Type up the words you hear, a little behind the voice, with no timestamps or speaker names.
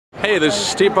Hey, this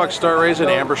is Steampunk Star Rays at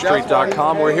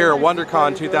AmberStreet.com. We're here at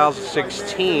WonderCon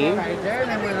 2016,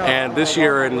 and this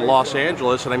year in Los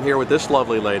Angeles, and I'm here with this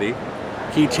lovely lady.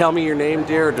 Can you tell me your name,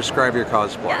 dear, or describe your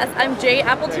cosplay? Yes, I'm Jay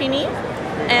Appletini,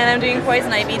 and I'm doing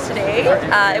Poison Ivy today.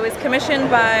 It was commissioned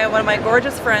by one of my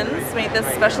gorgeous friends, made this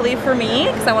especially for me,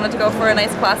 because I wanted to go for a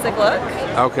nice classic look.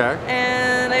 Okay.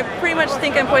 And I pretty much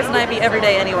think I'm Poison Ivy every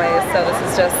day anyway, so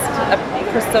this is just a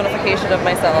personification of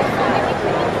myself.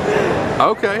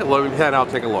 Okay, let me head out,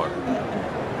 take a look.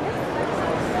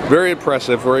 Very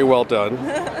impressive, very well done.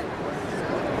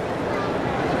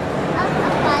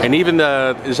 And even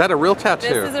is that a real tattoo?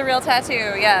 This is a real tattoo,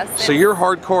 yes. So you're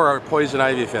hardcore Poison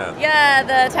Ivy fan? Yeah,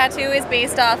 the tattoo is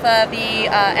based off of the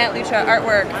Aunt Lucia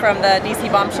artwork from the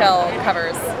DC Bombshell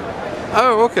covers.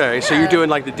 Oh, okay. Yeah. So you're doing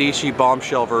like the DC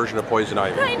Bombshell version of Poison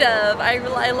Ivy? Kind of.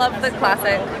 I love the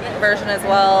classic version as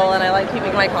well, and I like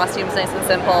keeping my costumes nice and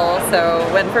simple, so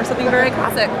went for something very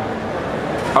classic.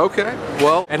 Okay.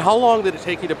 Well, and how long did it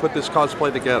take you to put this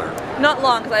cosplay together? Not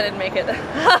long, because I didn't make it.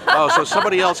 Oh, so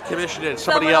somebody else commissioned it.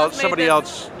 Somebody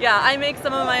else. Yeah, I make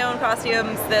some of my own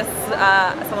costumes. This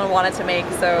someone wanted to make,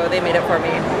 so they made it for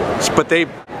me. But they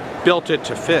built it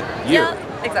to fit you. Yeah.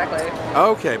 Exactly.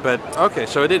 Okay,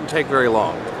 so it didn't take very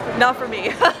long. Not for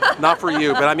me. Not for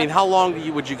you, but I mean, how long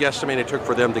would you guesstimate it took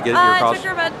for them to get your costume? It took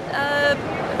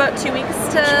her about 2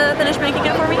 weeks to finish making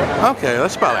it for me. Okay,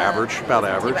 that's about average. About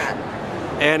average. Too bad.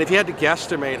 And if you had to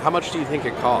guesstimate, how much do you think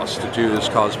it costs to do this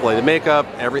cosplay? The makeup,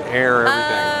 everything.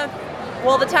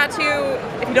 Well, the tattoo,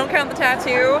 if you don't count the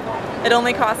tattoo, it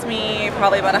only cost me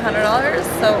probably about $100,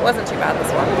 so it wasn't too bad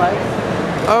this one.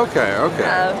 Okay.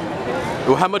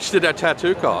 Well, how much did that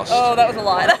tattoo cost? Oh, that was a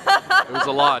lot. It was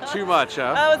a lot. Too much,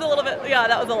 huh? That was a little bit, yeah,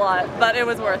 that was a lot, but it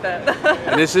was worth it.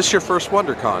 And is this your first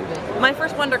WonderCon? My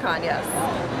first WonderCon, yes.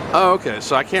 Oh, okay.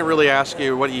 So I can't really ask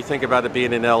you what you think about it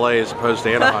being in LA as opposed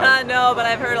to Anaheim. No, but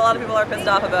I've heard a lot of people are pissed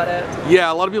off about it. Yeah,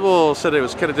 a lot of people said it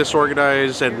was kind of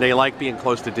disorganized and they like being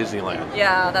close to Disneyland.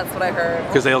 Yeah, that's what I heard.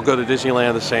 Because they'll go to Disneyland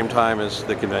at the same time as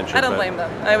the convention. I don't blame them.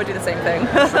 I would do the same thing.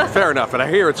 Fair enough, and I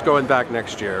hear it's going back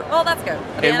next year. Well, that's good.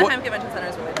 The Anaheim Convention Center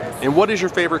is really nice. And what is your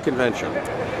favorite convention?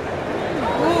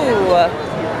 Ooh.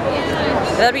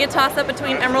 That'd be a toss-up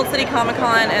between Emerald City Comic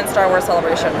Con and Star Wars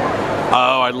Celebration.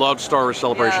 Oh, I loved Star Wars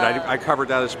Celebration. Yeah. I covered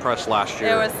that as press last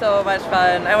year. It was so much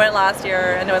fun. I went last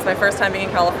year, and it was my first time being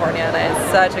in California, and I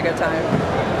had such a good time.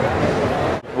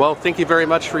 Well, thank you very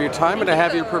much for your time, and I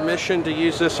have your permission to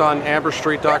use this on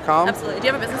AmberStreet.com. Yeah, absolutely. Do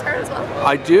you have a business card as well?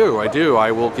 I do.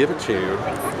 I will give it to you.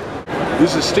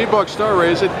 This is Steampunk Star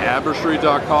Rays at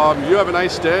AmberStreet.com. You have a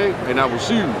nice day, and I will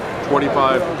see you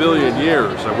 25 billion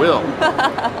years. I will.